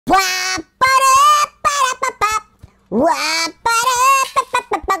Welcome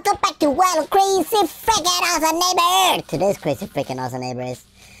back to Well Crazy Freaking Awesome Neighbor! Today's Crazy Freaking Awesome Neighbor is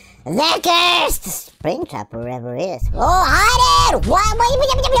the cursed Springtrap, wherever it is. Oh, hi there! What are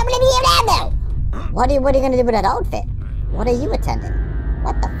you gonna do with that outfit? What are you attending?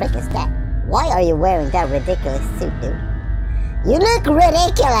 What the frick is that? Why are you wearing that ridiculous suit, dude? You look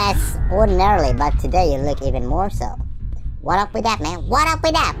ridiculous ordinarily, but today you look even more so. What up with that, man? What up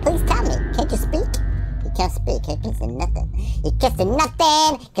with that? Please tell me. Can't you speak? He can't speak. He can't say nothing. He can't say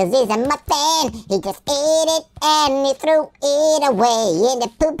nothing, cause he's a muffin. He just ate it and he threw it away in the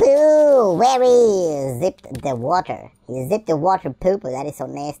poo-poo, where he zipped the water. He zipped the water poo-poo. That is so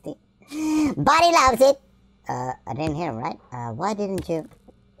nasty. But he loves it. I didn't hear him, right? Why didn't you?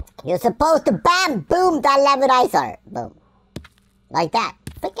 You're supposed to bam, boom, that levitizer. Boom. Like that.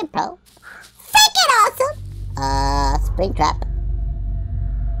 Freaking pro. Freaking awesome. Springtrap.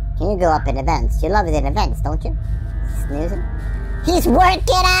 Can you go up in events? You love it in events, don't you? Snoozing. He's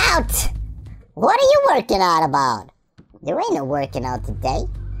working out! What are you working out about? There ain't no working out today.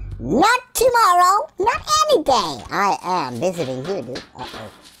 Not tomorrow. Not any day. I am visiting you, dude. Uh-oh.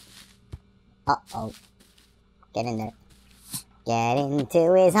 Uh-oh. Get in there. Get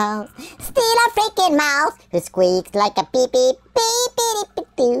into his house. Steal a freaking mouse who squeaks like a beep beep beep beep beep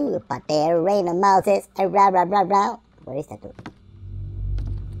doo. But there ain't no mouses. Rah rah rah rah. Where is that dude?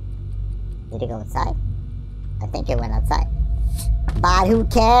 Did he go outside? I think he went outside. But who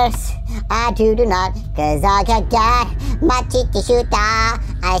cares? I do not, cause I got my chicken shooter.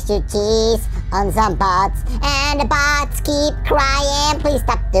 I shoot cheese on some bots, and the bots keep crying. Please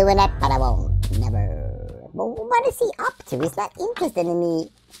stop doing it, but I won't. Never. But what is he up to? He's not interested in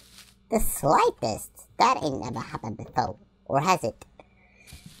me the slightest. That ain't never happened before. Or has it?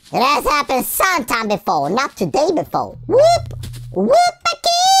 It has happened sometime before, not today before. Whoop!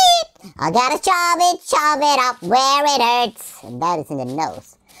 Whoop-a-keep! I gotta shove it up where it hurts. And that is in the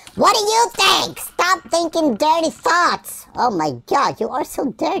nose. What do you think? Stop thinking dirty thoughts. Oh my god, you are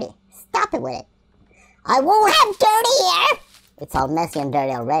so dirty. Stop it with it. I won't have dirty here. It's all messy and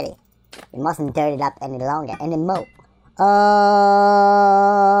dirty already. You mustn't dirty it up any longer, anymore.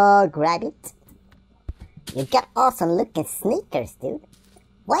 Grab it. You got awesome looking sneakers, dude.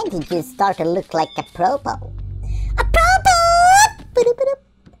 When did you start to look like a propo? A propo!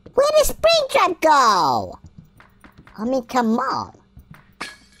 Where did Springtrap go? I mean, come on.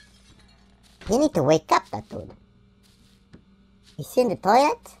 You need to wake up, that dude. Is he in the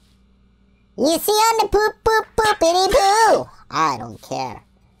toilet? Is he on the poop-poop-poopity-poo? I don't care.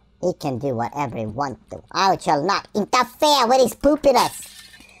 He can do whatever he wants to. I shall not interfere with his poopiness.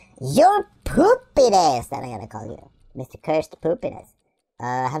 Your poopiness, that I'm gonna call you. Mr. Cursed Poopiness.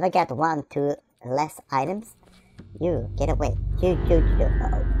 Have I got 1, 2 less items? You, get away. You.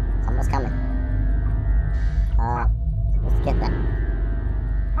 Uh-oh. Someone's coming. Let's get that.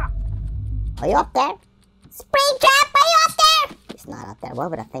 Are you up there? Springtrap, are you up there? He's not up there. Why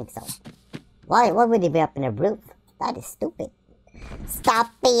would I think so? Why would he be up in the roof? That is stupid. Stop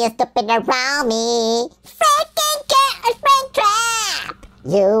being stupid around me. Freaking cursed Springtrap!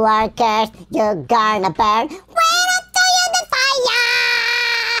 You are cursed. You're gonna burn. Where up to you the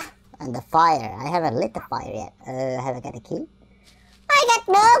fire? And the fire. I haven't lit the fire yet. Have I got a key? I got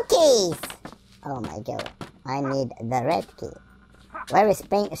no keys. Oh my god. I need the red key. Where is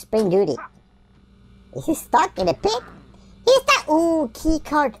Spring Duty? Is he stuck in a pit? He's stuck. Ooh, key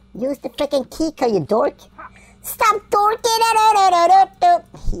card. Use the freaking key card, you dork. Stop dorking.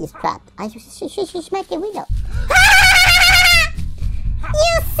 He's trapped. I should smack the window.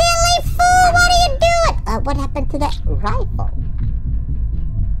 You silly fool! What are you doing? What happened to that rifle?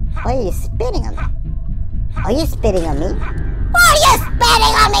 Why are you spitting on me? Are you spitting on me? Why are you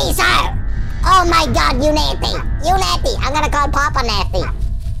spitting on me, sir? Oh my god, you nasty! You nasty! I'm gonna call Papa nasty!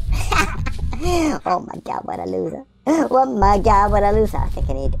 Oh my god, what a loser. Oh my god, what a loser. I think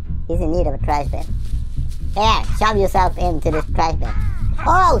he's in need of a trash bin. Here, shove yourself into this trash bin.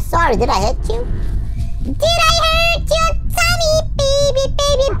 Oh, sorry, did I hit you? Did I hurt you, Tommy, baby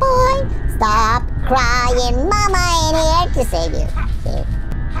boy? Stop crying, Mama ain't here to save you. Okay.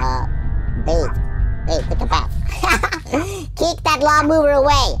 Bait, take a bath. Kick that lawnmower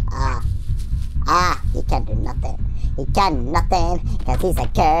away. He can't do nothing. He can't do nothing, cause he's a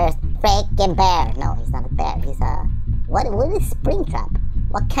cursed freaking bear. No, he's not a bear. He's a... What is Springtrap?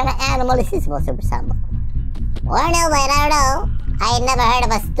 What kind of animal is he supposed to resemble? I don't know. I ain't never heard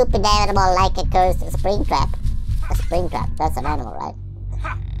of a stupid animal like a cursed Springtrap. A Springtrap, that's an animal, right?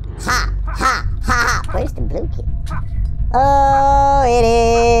 Ha. Where's the blue key? Oh, it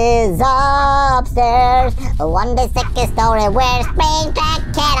is upstairs. One day second story where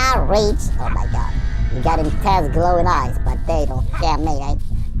Springtrap cannot screech. Oh my god. You got intense glowing eyes, but they don't scare me.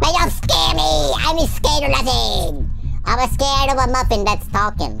 They don't scare me! I'm scared of nothing! I'm scared of a muffin that's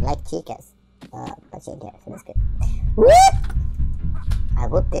talking, like Chica's. But she ain't here, so that's good. Whoop! I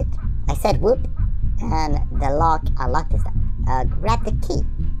whooped it. I said whoop, and the lock unlocked this time. Grab the key.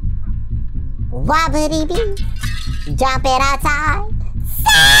 Wobbity-bee, jumping outside,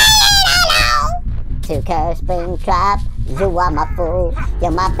 saying hello to Curse Springtrap. You are my fool,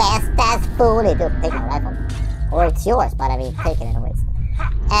 you're my bestest fool. You do take my rifle, or it's yours, but I mean take it anyways.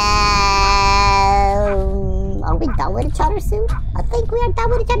 Are we done with each other soon? I think we are done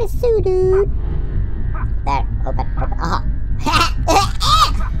with each other soon, dude. There, open.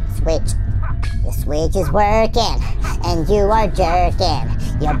 Switch. The switch is working, and you are jerking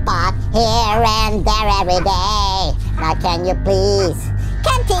your butt here and there every day. Now can you please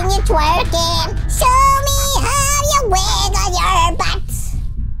continue twerking? Show me how you wiggle your butt.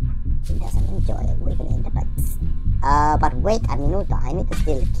 He doesn't enjoy it wiggling the butts. But wait a minute, I need to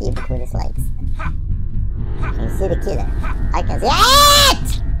steal the key between his legs. Can you see the key there? I can see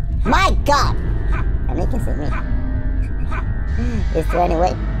it! My god! And he can see me. Is there any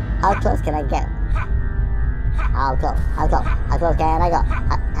way? How close can I get? How close can I go?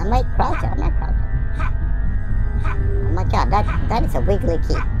 Am I crouching? I'm not crouching. Oh my god, that is a wiggly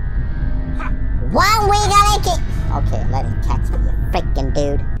key. One wiggly key! Okay, let him catch me, you freaking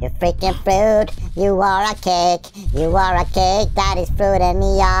dude. You freaking fruit. You are a cake. You are a cake that is fruiting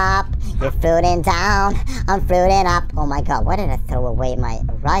me up. You're fruiting down. I'm fruiting up. Oh my god, why did I throw away my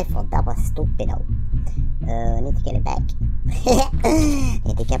rifle? That was stupido. I need to get it back.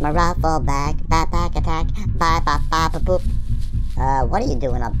 Need to get my rifle back. Back attack. Bye. Boop. What are you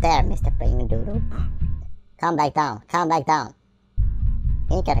doing up there, Mr. Pring Doodle? Come back down. Come back down.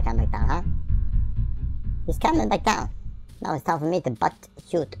 He ain't gotta come back down, huh? He's coming back down. Now it's time for me to butt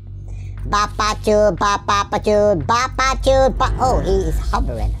shoot. Ba-ba-choo, ba-ba-ba-choo, ba-ba-choo, ba. Oh, he is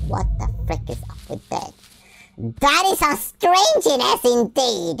hovering. What the frick is up with that? That is a strangeness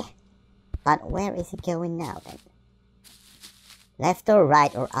indeed. But where is he going now then? Left or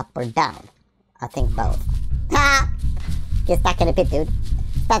right or up or down? I think both. Ha! Get stuck in the pit, dude.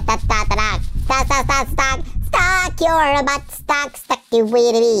 Stuck your butt, stuck you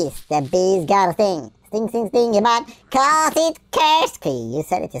with the bees. The bees got a thing. Sting your butt, cause it cursed. You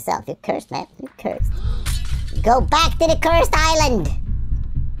said it yourself. You cursed, man. You cursed. Go back to the cursed island.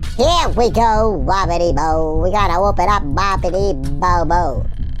 Here we go, wobbity bo. We gotta open up, boppity bobo.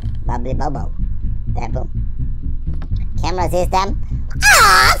 Bobbity bobo. There, boom. Camera system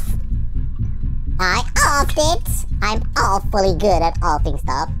off. I offed it. I'm awfully good at offing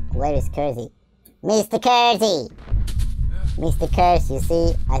stuff. Where is Kersey? Mr. Kersey. Mr. Curse, you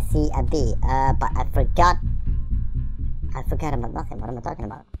see, I see a bee. But I forgot about nothing. What am I talking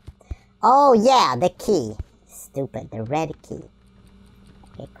about? Oh yeah, the key. Stupid, the red key.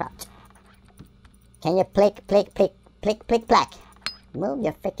 Okay, crouch. Can you plick, plack? Move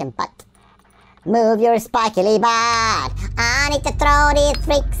your freaking butt. Move your sparkly butt. I need to throw these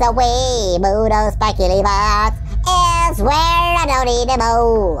freaks away. Move those sparkly butts. Elsewhere, I don't need them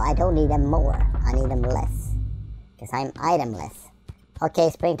more. I don't need them more. I need them less. Because I'm itemless.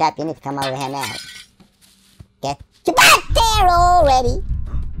 Okay, Springtrap, you need to come over here now. Get your butt there already.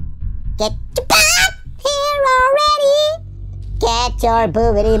 Get your butt here already. Get your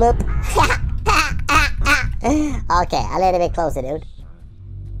boobity boop. Okay, a little bit closer, dude.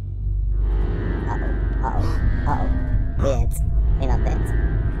 Uh-oh. Dance. You're not dancing.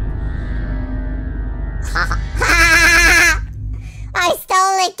 I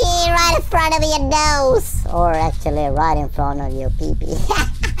stole the key right in front of your nose. Or actually right in front of your pee-pee.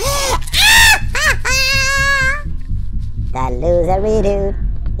 That losery dude.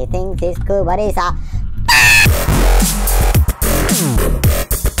 He thinks he's cool, but he's a